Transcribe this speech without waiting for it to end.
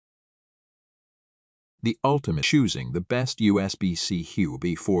the ultimate choosing the best USB-C hub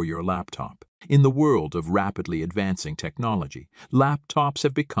for your laptop. In the world of rapidly advancing technology, laptops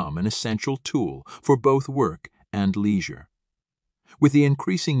have become an essential tool for both work and leisure. With the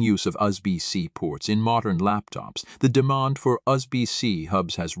increasing use of USB-C ports in modern laptops, the demand for USB-C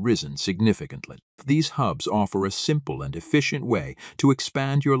hubs has risen significantly. These hubs offer a simple and efficient way to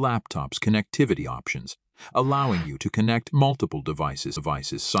expand your laptop's connectivity options, allowing you to connect multiple devices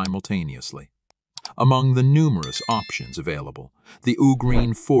simultaneously. Among the numerous options available, the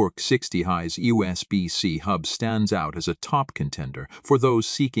UGREEN Fork 60 Highs USB-C hub stands out as a top contender for those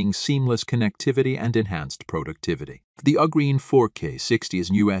seeking seamless connectivity and enhanced productivity. The UGREEN 4K60's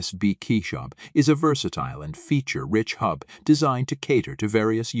USB key hub is a versatile and feature-rich hub designed to cater to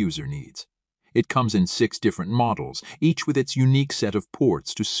various user needs. It comes in 6 different models, each with its unique set of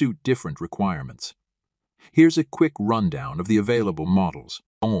ports to suit different requirements. Here's a quick rundown of the available models.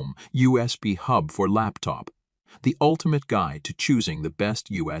 USB hub for laptop. The ultimate guide to choosing the best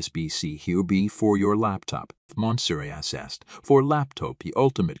USB-C hub for your laptop. Monsiriasest for laptop. The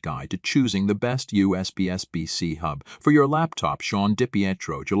ultimate guide to choosing the best USB-C hub for your laptop. Sean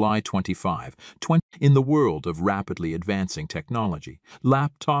DiPietro, July 25, 20. In the world of rapidly advancing technology,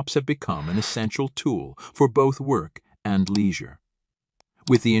 laptops have become an essential tool for both work and leisure.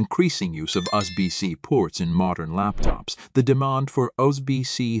 With the increasing use of USB-C ports in modern laptops, the demand for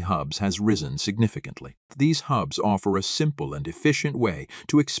USB-C hubs has risen significantly. These hubs offer a simple and efficient way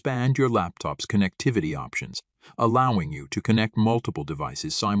to expand your laptop's connectivity options, allowing you to connect multiple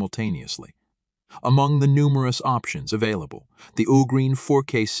devices simultaneously. Among the numerous options available, the UGREEN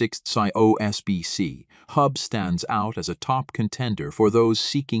 4K60 USB-C hub stands out as a top contender for those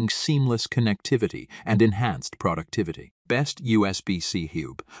seeking seamless connectivity and enhanced productivity. Best USB-C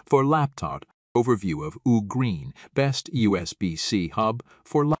hub for laptop. Overview of UGREEN Best USB-C hub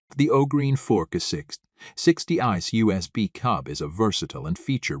for laptop. The UGREEN 4K60 USB hub is a versatile and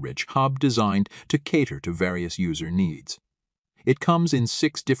feature-rich hub designed to cater to various user needs. It comes in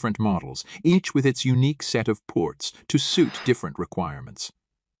 6 different models, each with its unique set of ports to suit different requirements.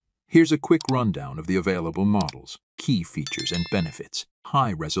 Here's a quick rundown of the available models. Key features and benefits.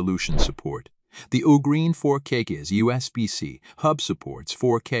 High-resolution support. The UGREEN 4K USB-C hub supports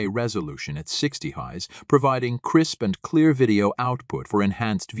 4K resolution at 60 highs, providing crisp and clear video output for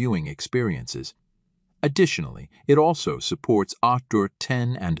enhanced viewing experiences. Additionally, it also supports outdoor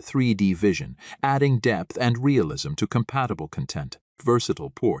 10 and 3D vision, adding depth and realism to compatible content.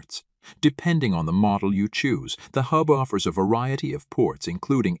 Versatile ports. Depending on the model you choose, the hub offers a variety of ports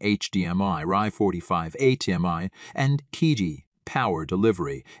including HDMI, RI45, ATMI, and KG. Power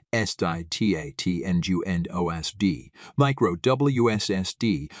delivery, SDI-TAT and UNOSD, micro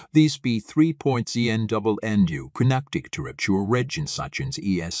WSSD, these be 3.ZNNU connected to your regionsations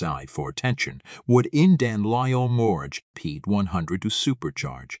ESI for tension, would in den Lyon Morge, Pete 100 to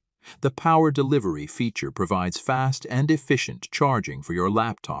supercharge. The power delivery feature provides fast and efficient charging for your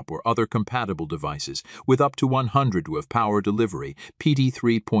laptop or other compatible devices with up to 100 of power delivery, PD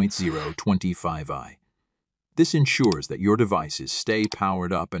 3.025i. This ensures that your devices stay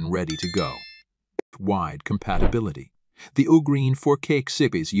powered up and ready to go. Wide compatibility. The UGREEN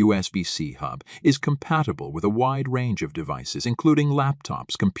 4K60's USB-C hub is compatible with a wide range of devices, including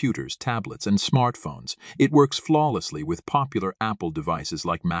laptops, computers, tablets, and smartphones. It works flawlessly with popular Apple devices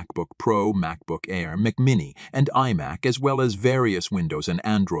like MacBook Pro, MacBook Air, Mac Mini, and iMac, as well as various Windows and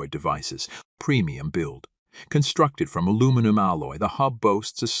Android devices. Premium build. Constructed from aluminum alloy, the hub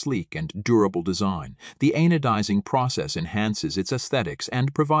boasts a sleek and durable design. The anodizing process enhances its aesthetics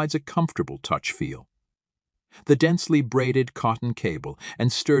and provides a comfortable touch feel. The densely braided cotton cable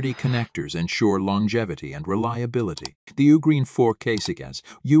and sturdy connectors ensure longevity and reliability. The UGREEN 4K60's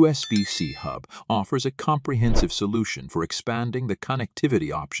USB-C hub offers a comprehensive solution for expanding the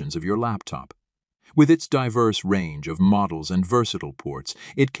connectivity options of your laptop. With its diverse range of models and versatile ports,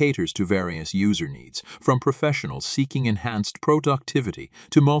 it caters to various user needs, from professionals seeking enhanced productivity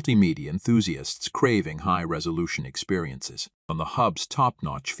to multimedia enthusiasts craving high-resolution experiences. On the hub's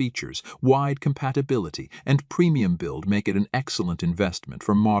top-notch features, wide compatibility, and premium build make it an excellent investment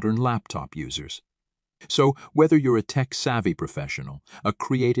for modern laptop users. So, whether you're a tech-savvy professional, a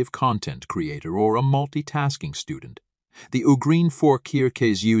creative content creator, or a multitasking student, the UGREEN 4K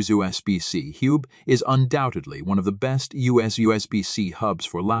USB-C hub is undoubtedly one of the best USB-C hubs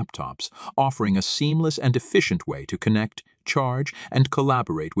for laptops, offering a seamless and efficient way to connect, charge, and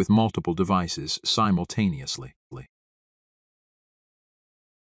collaborate with multiple devices simultaneously.